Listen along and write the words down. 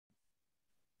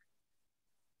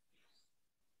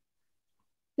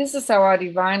This is our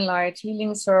Divine Light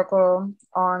Healing Circle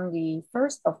on the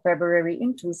 1st of February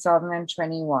in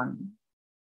 2021.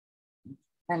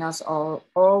 And as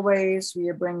always, we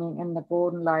are bringing in the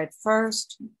golden light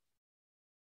first,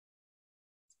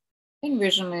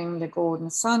 envisioning the golden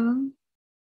sun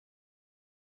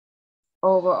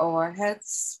over our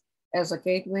heads as a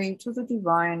gateway to the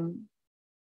divine,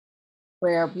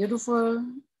 where a beautiful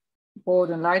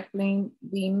golden light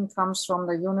beam comes from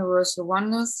the universal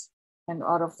oneness and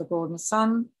out of the golden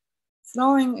sun,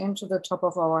 flowing into the top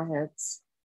of our heads,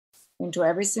 into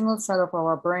every single cell of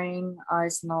our brain,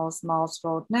 eyes, nose, mouth,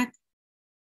 throat, neck,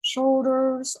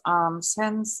 shoulders, arms,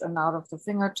 hands, and out of the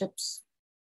fingertips,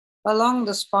 along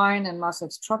the spine and muscle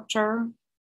structure,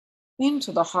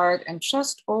 into the heart and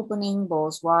chest opening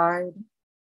both wide,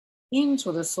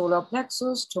 into the solar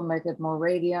plexus to make it more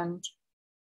radiant,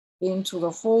 into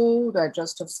the whole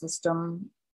digestive system,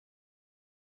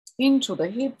 into the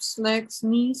hips, legs,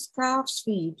 knees, calves,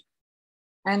 feet,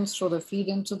 and through the feet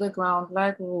into the ground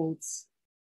like roots.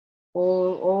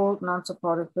 All old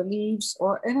non-supportive beliefs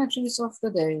or energies of the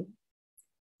day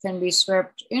can be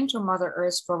swept into Mother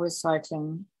Earth for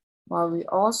recycling, while we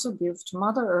also give to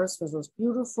Mother Earth with this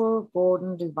beautiful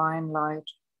golden divine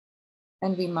light.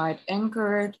 And we might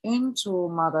anchor it into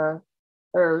Mother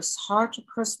Earth's heart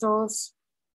crystals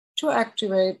to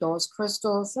activate those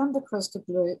crystals and the crystal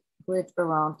grid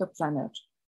around the planet.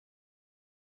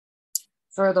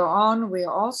 Further on, we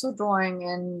are also drawing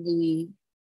in the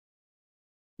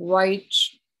white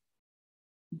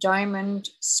diamond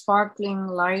sparkling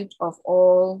light of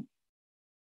all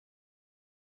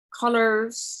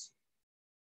colors.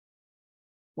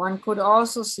 One could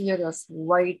also see it as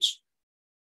white,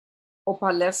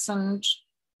 opalescent,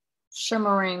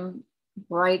 shimmering,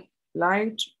 bright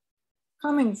light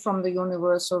coming from the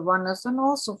universal oneness and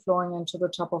also flowing into the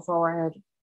top of our head,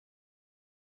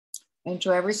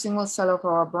 into every single cell of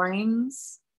our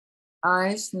brains,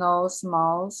 eyes, nose,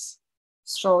 mouth,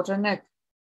 throat, and neck.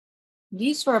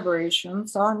 These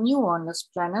vibrations are new on this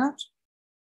planet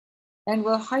and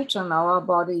will heighten our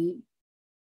body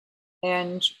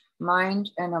and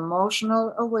mind and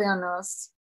emotional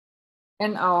awareness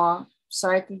and our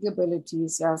psychic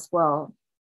abilities as well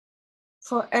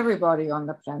for everybody on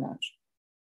the planet.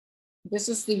 This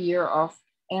is the year of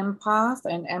empath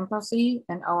and empathy,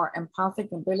 and our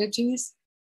empathic abilities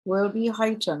will be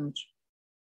heightened,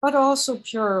 but also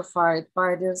purified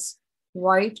by this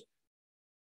white,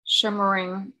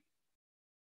 shimmering,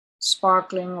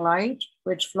 sparkling light,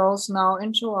 which flows now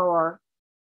into our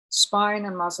spine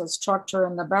and muscle structure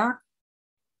in the back,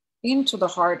 into the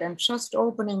heart and chest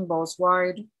opening both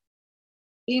wide,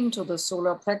 into the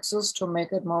solar plexus to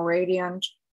make it more radiant,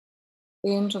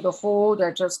 into the whole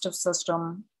digestive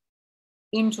system,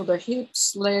 into the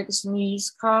hips, legs,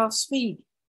 knees, calves, feet,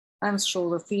 and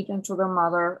through the feet into the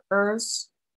Mother Earth,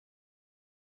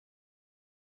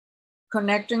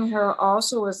 connecting her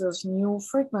also with this new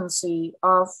frequency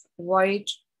of white,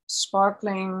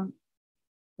 sparkling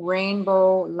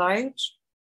rainbow light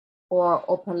or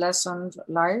opalescent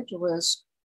light with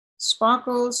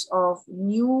sparkles of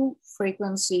new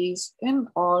frequencies in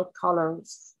all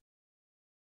colors.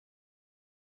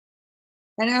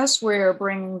 And as we're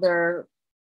bringing the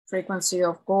frequency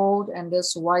of gold and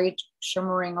this white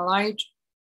shimmering light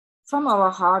from our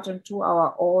heart into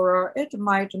our aura, it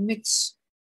might mix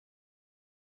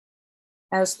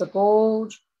as the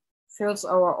gold fills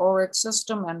our auric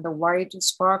system and the white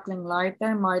sparkling light,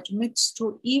 they might mix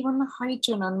to even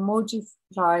heighten and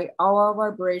multiply our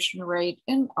vibration rate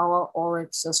in our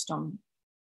auric system.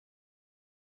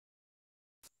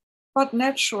 But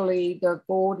naturally, the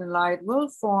golden light will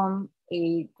form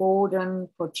a golden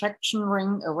protection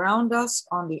ring around us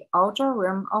on the outer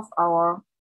rim of our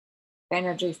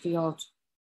energy field,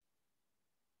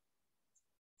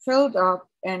 filled up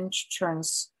and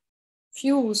transfused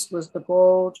with the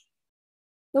gold.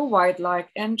 The white light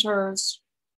enters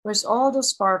with all the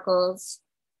sparkles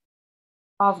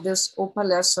of this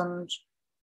opalescent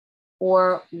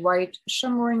or white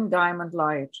shimmering diamond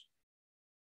light.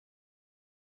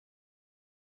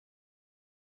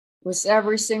 With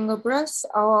every single breath,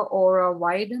 our aura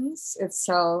widens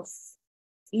itself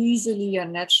easily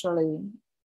and naturally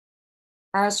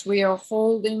as we are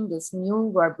holding this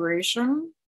new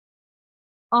vibration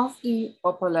of the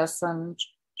opalescent,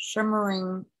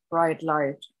 shimmering bright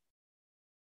light.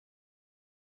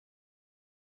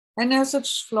 And as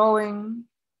it's flowing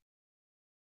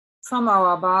from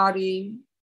our body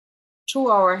to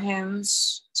our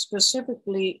hands,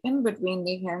 specifically in between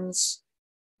the hands,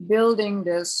 building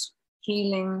this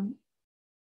healing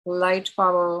light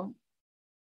bubble,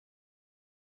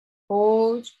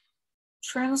 hold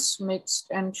transmixed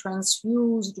and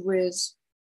transfused with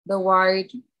the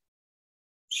white,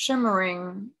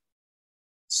 shimmering,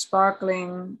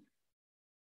 sparkling,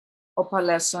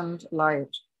 opalescent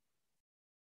light.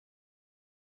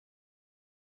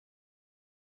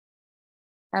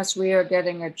 As we are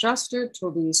getting adjusted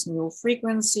to these new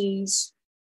frequencies,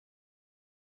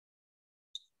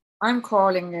 I'm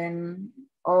calling in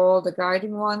all the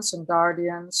guiding ones and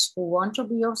guardians who want to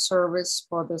be of service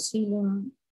for this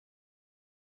healing,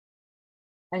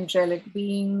 angelic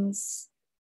beings,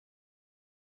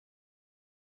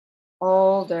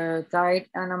 all the guide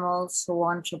animals who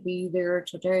want to be there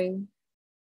today,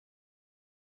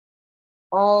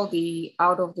 all the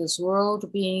out of this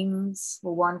world beings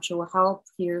who want to help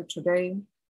here today,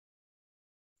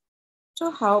 to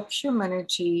help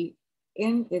humanity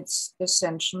in its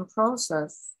ascension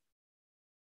process.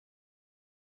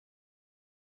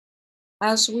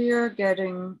 As we are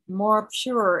getting more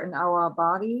pure in our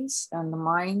bodies and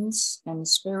minds and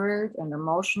spirit and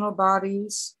emotional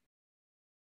bodies,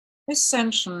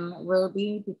 ascension will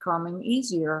be becoming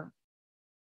easier.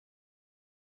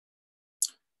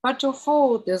 But to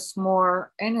hold this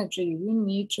more energy, we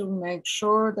need to make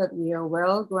sure that we are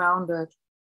well grounded.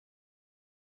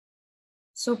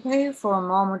 So pay for a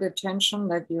moment attention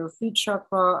that your feet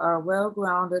chakra are well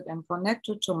grounded and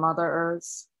connected to Mother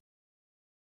Earth,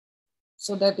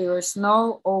 so that there is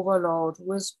no overload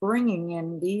with bringing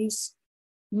in these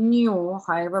new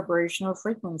high vibrational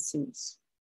frequencies.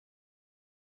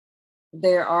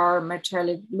 There are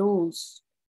metallic blues,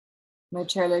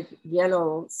 metallic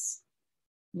yellows,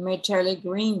 metallic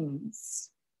greens,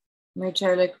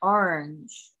 metallic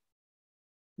orange,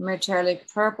 metallic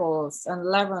purples and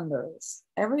lavenders.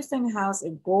 Everything has a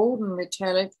golden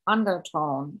metallic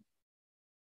undertone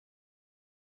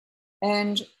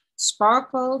and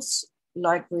sparkles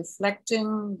like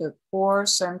reflecting the core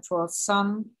central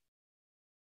sun,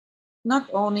 not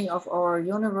only of our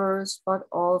universe, but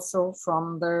also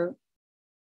from the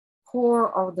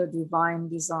core of the divine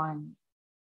design.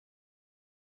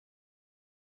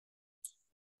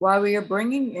 While we are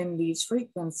bringing in these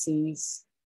frequencies,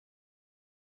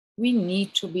 we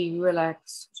need to be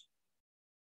relaxed.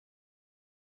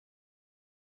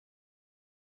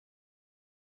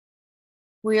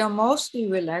 We are mostly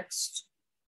relaxed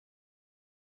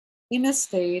in a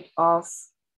state of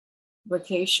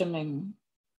vacationing.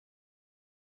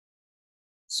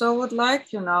 So I would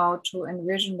like you now to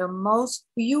envision the most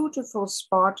beautiful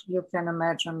spot you can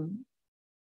imagine.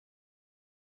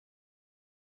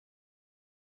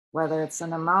 Whether it's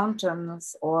in the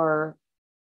mountains or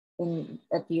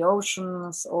at the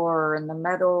oceans or in the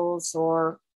meadows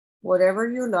or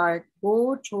whatever you like,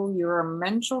 go to your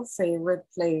mental favorite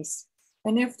place.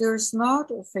 And if there's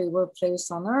not a favorite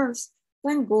place on earth,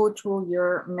 then go to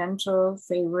your mental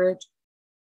favorite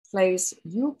place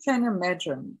you can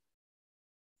imagine.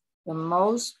 The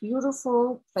most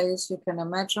beautiful place you can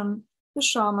imagine, the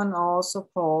shaman also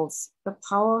calls the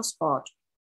power spot.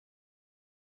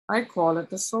 I call it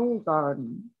the soul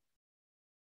garden.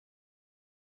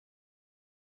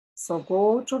 So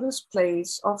go to this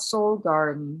place of soul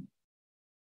garden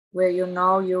where you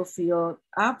know you feel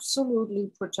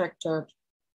absolutely protected,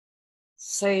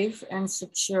 safe and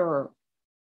secure,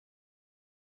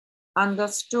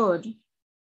 understood,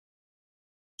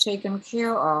 taken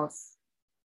care of,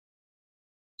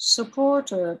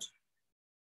 supported,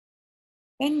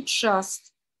 and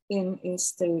just in a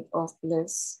state of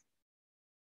bliss,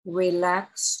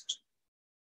 relaxed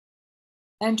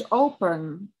and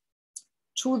open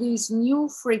to these new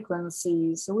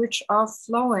frequencies which are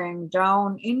flowing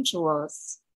down into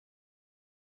us.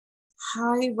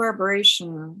 High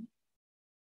vibration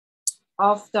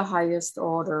of the highest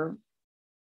order.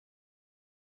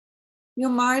 You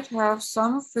might have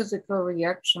some physical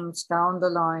reactions down the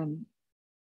line,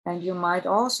 and you might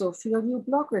also feel new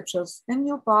blockages in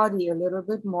your body a little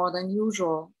bit more than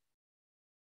usual.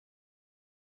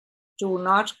 Do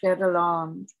not get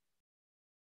alarmed.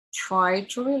 Try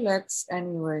to relax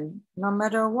anyway, no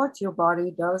matter what your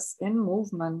body does in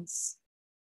movements.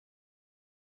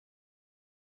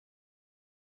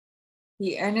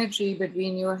 The energy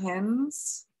between your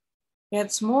hands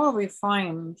gets more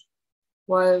refined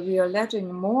while we are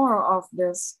letting more of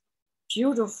this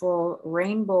beautiful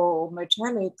rainbow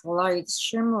metallic lights,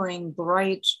 shimmering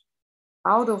bright,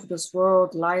 out of this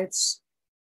world lights,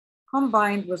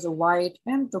 combined with the white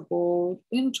and the gold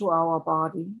into our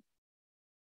body.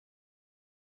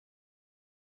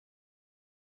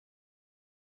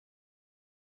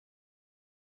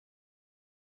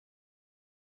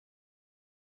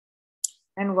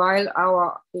 And while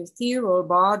our ethereal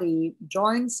body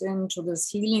joins into this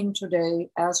healing today,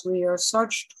 as we are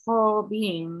such tall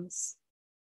beings,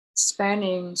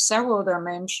 spanning several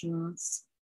dimensions,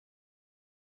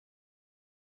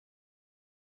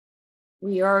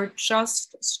 we are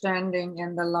just standing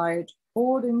in the light,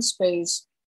 holding space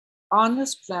on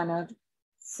this planet,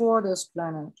 for this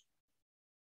planet.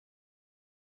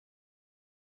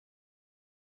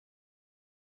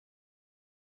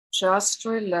 Just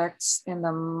relax in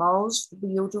the most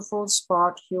beautiful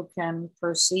spot you can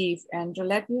perceive and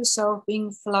let yourself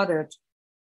being flooded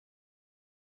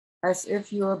as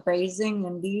if you're bathing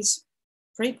in these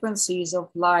frequencies of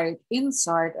light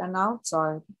inside and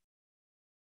outside.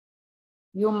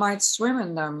 You might swim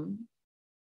in them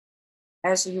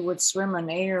as you would swim in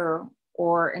air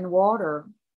or in water.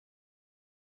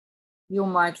 You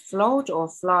might float or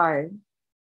fly.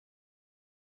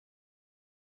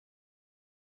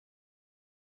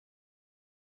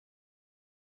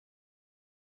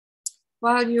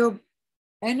 While your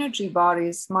energy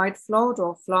bodies might float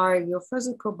or fly, your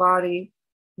physical body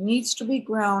needs to be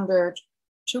grounded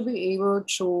to be able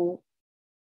to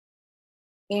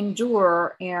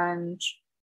endure and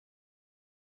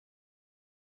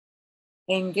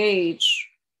engage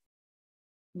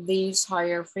these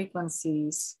higher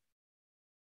frequencies.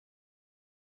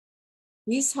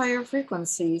 These higher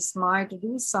frequencies might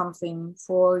do something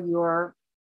for your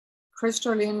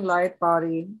crystalline light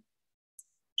body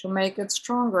to make it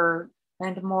stronger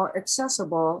and more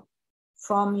accessible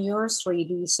from your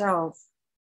 3D self.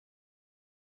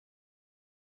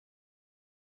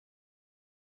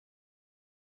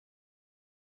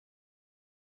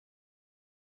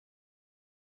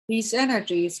 These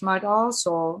energies might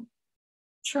also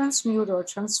transmute or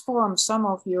transform some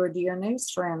of your DNA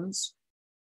strands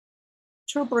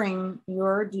to bring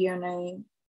your DNA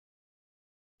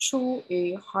to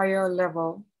a higher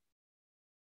level,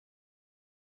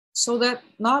 so that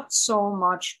not so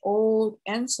much old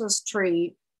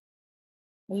ancestry,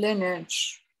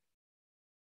 lineage,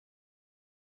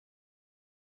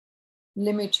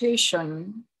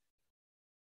 limitation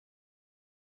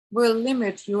will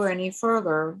limit you any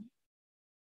further,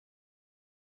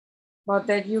 but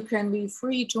that you can be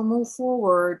free to move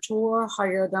forward to a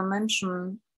higher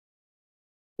dimension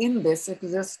in this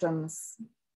existence.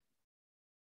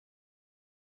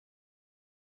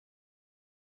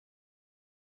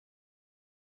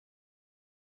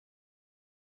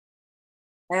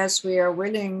 As we are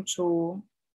willing to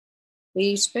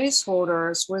be space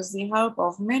holders with the help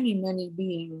of many, many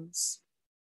beings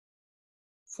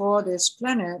for this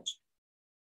planet,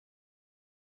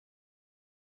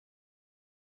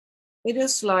 it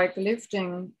is like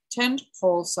lifting tent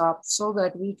poles up so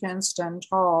that we can stand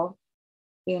tall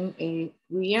in a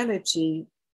reality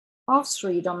of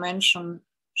 3 dimension,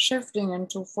 shifting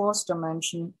into 4th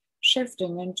dimension,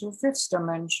 shifting into 5th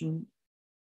dimension.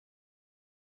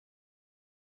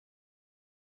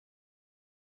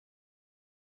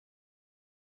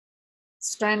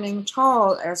 Standing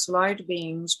tall as light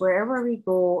beings wherever we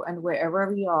go and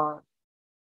wherever we are.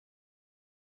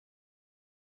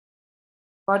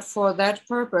 But for that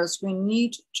purpose, we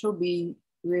need to be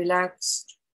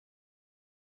relaxed.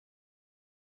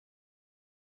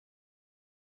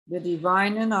 The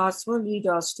divine in us will lead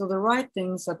us to the right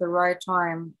things at the right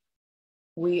time.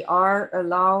 We are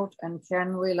allowed and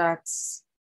can relax.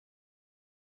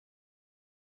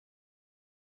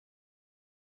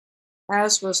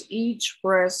 As with each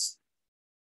breath,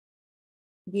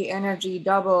 the energy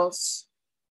doubles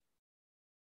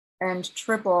and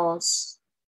triples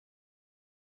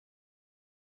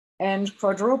and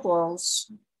quadruples.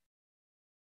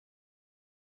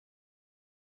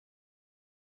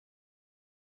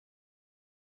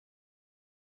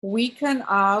 We can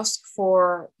ask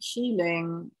for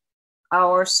healing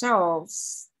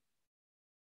ourselves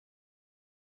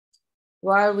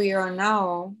while we are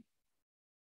now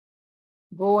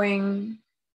going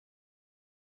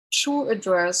to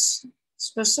address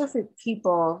specific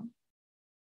people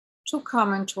to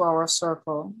come into our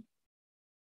circle.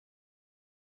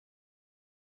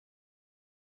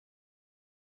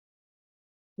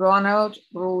 Ronald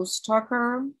Bruce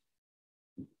Tucker,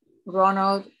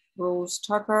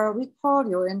 we call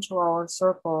you into our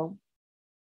circle.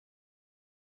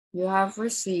 You have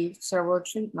received several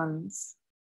treatments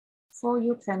for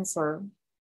your cancer.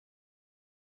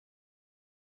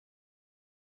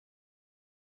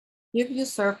 Give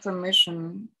yourself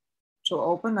permission to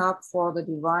open up for the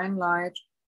divine light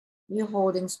you're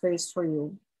holding space for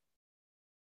you,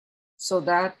 so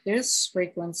that these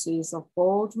frequencies of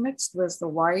gold mixed with the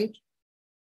white,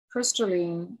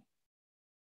 crystalline,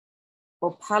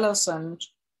 opalescent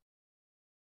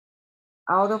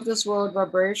out of this world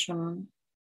vibration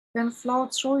can flow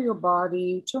through your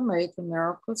body to make the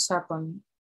miracles happen.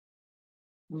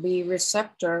 Be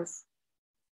receptive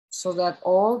so that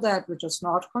all that which is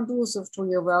not conducive to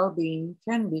your well-being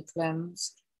can be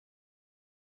cleansed.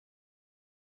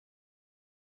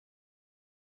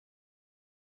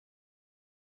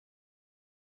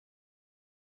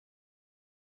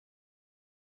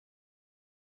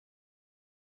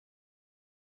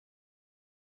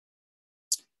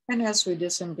 And as we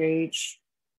disengage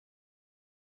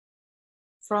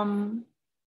from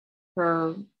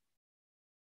her,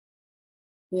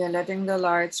 we are letting the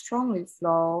light strongly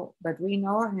flow between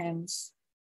our hands,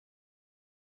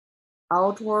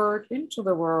 outward into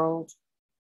the world,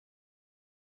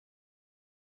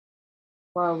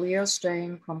 while we are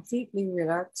staying completely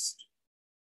relaxed.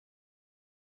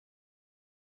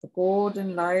 The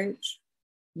golden light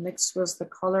mixed with the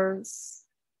colors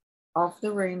of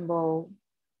the rainbow,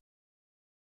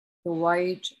 the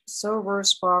white, silver,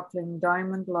 sparkling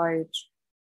diamond light,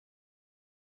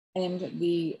 and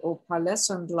the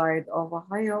opalescent light of a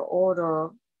higher order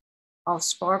of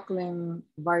sparkling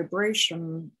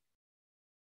vibration,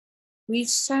 we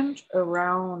send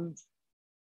around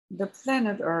the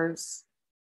planet Earth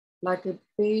like a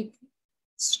big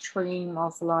stream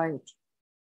of light,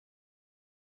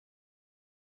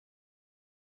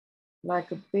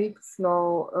 like a big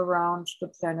flow around the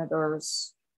planet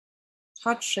Earth,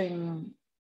 touching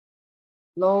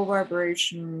low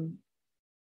vibration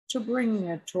to bring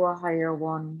it to a higher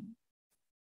one,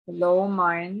 low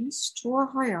minds to a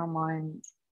higher mind,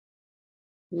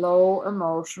 low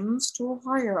emotions to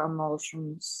higher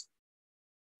emotions,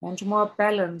 and more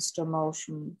balanced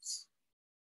emotions,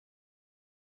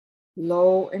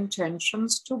 low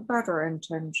intentions to better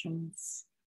intentions,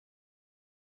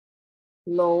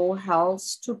 low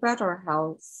health to better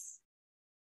health,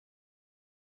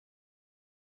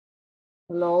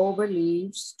 low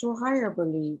beliefs to higher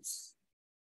beliefs,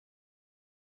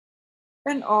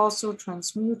 and also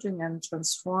transmuting and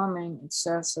transforming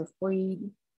excessive greed,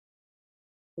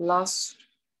 lust,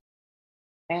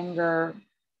 anger,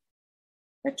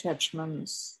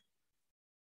 attachments.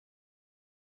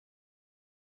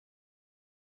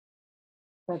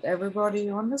 That everybody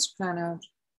on this planet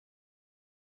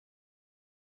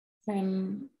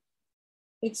can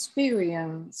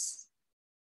experience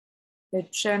a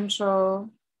gentle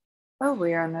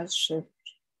awareness shift.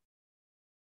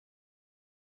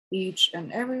 Each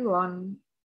and every one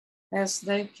as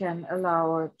they can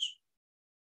allow it.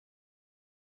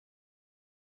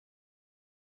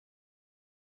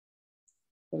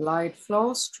 The light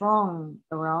flows strong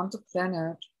around the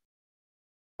planet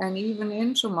and even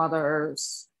into Mother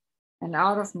Earth and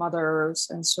out of Mother Earth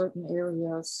in certain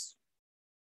areas.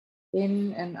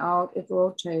 In and out it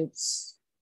rotates,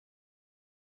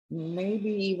 maybe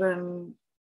even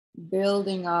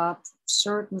building up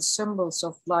certain symbols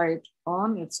of light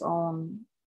on its own,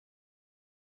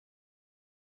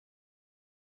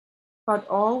 but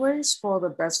always for the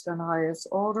best and highest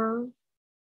order,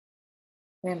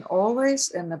 and always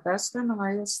in the best and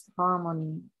highest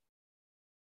harmony.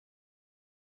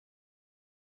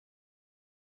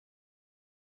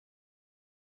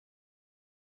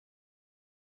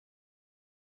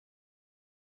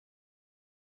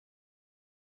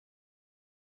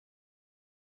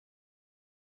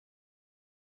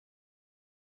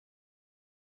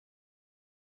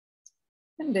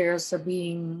 And there's a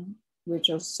being which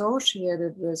is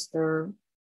associated with the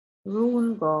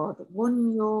rune god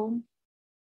Wunyo,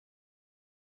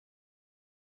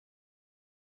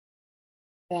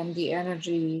 and the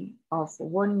energy of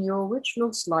Wunyo, which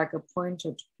looks like a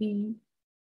pointed P,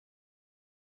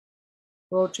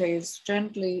 rotates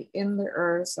gently in the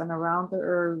earth and around the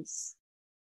earth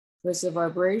with a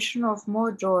vibration of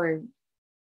more joy.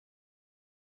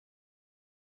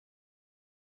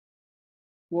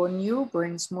 Wunyo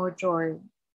brings more joy.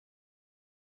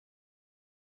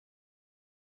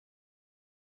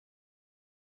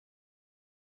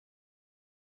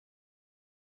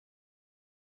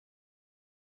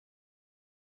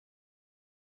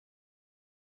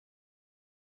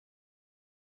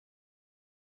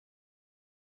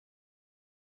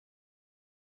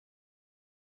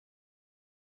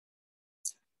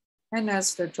 And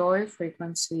as the joy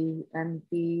frequency and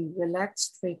the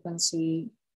relaxed frequency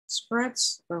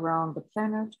spreads around the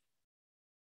planet,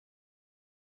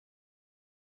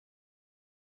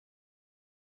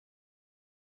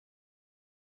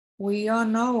 we are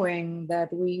knowing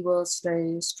that we will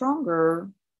stay stronger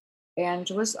and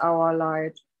with our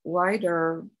light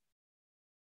wider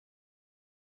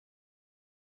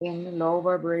in low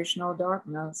vibrational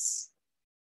darkness.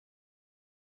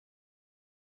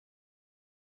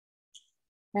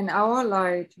 And our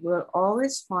light will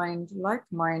always find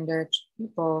like-minded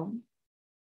people.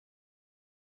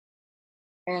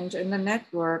 And in the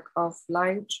network of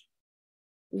light,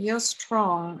 we are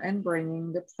strong and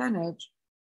bringing the planet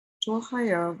to a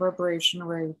higher vibration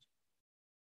rate.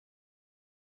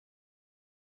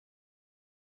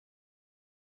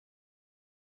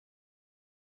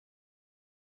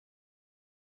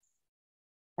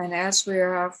 And as we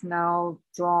have now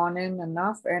drawn in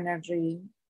enough energy,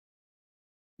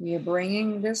 we are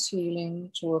bringing this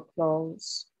healing to a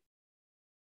close.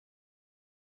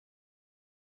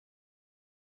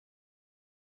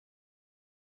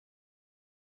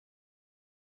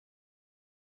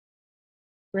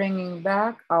 Bringing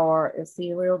back our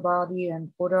ethereal body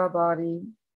and Buddha body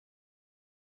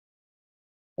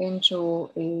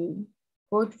into a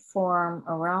good form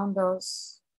around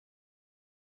us.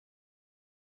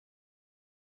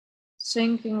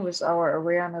 Sinking with our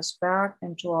awareness back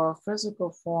into our physical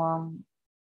form.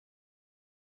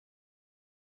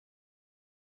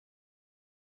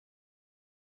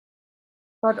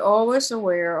 But always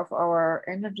aware of our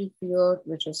energy field,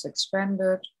 which is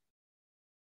expanded,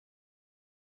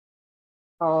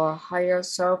 our higher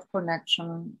self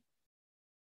connection,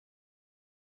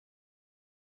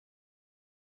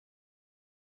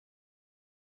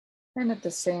 and at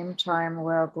the same time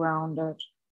well grounded,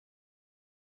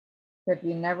 that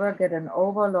we never get an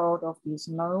overload of these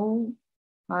low,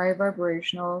 high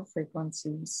vibrational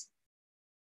frequencies.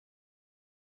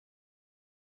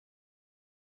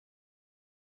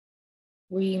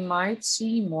 We might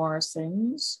see more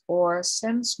things or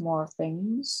sense more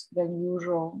things than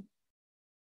usual,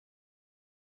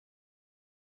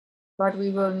 but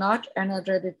we will not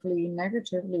energetically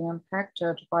negatively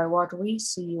impacted by what we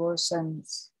see or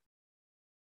sense,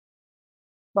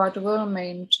 but will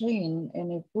maintain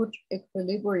in a good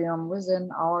equilibrium within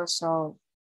ourselves.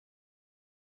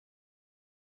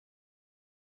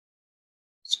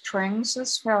 Strength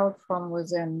is felt from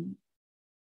within,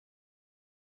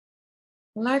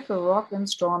 like a rock in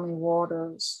stormy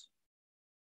waters.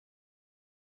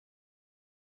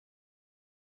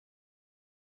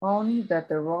 Only that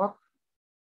the rock,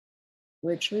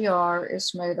 which we are,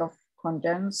 is made of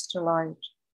condensed light,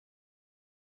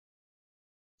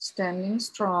 standing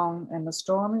strong in the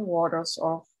stormy waters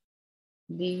of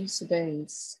these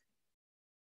days.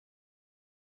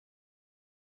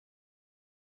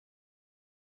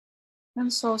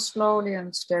 And so slowly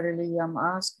and steadily, I'm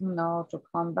asking now to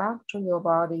come back to your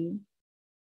body.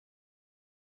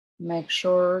 Make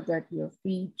sure that your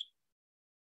feet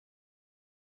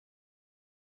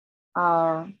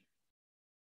are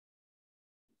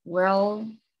well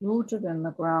rooted in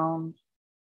the ground.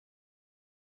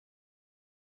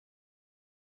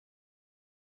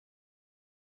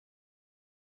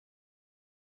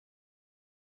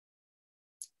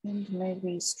 And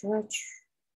maybe stretch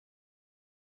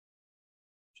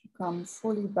to come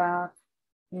fully back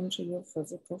into your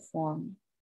physical form.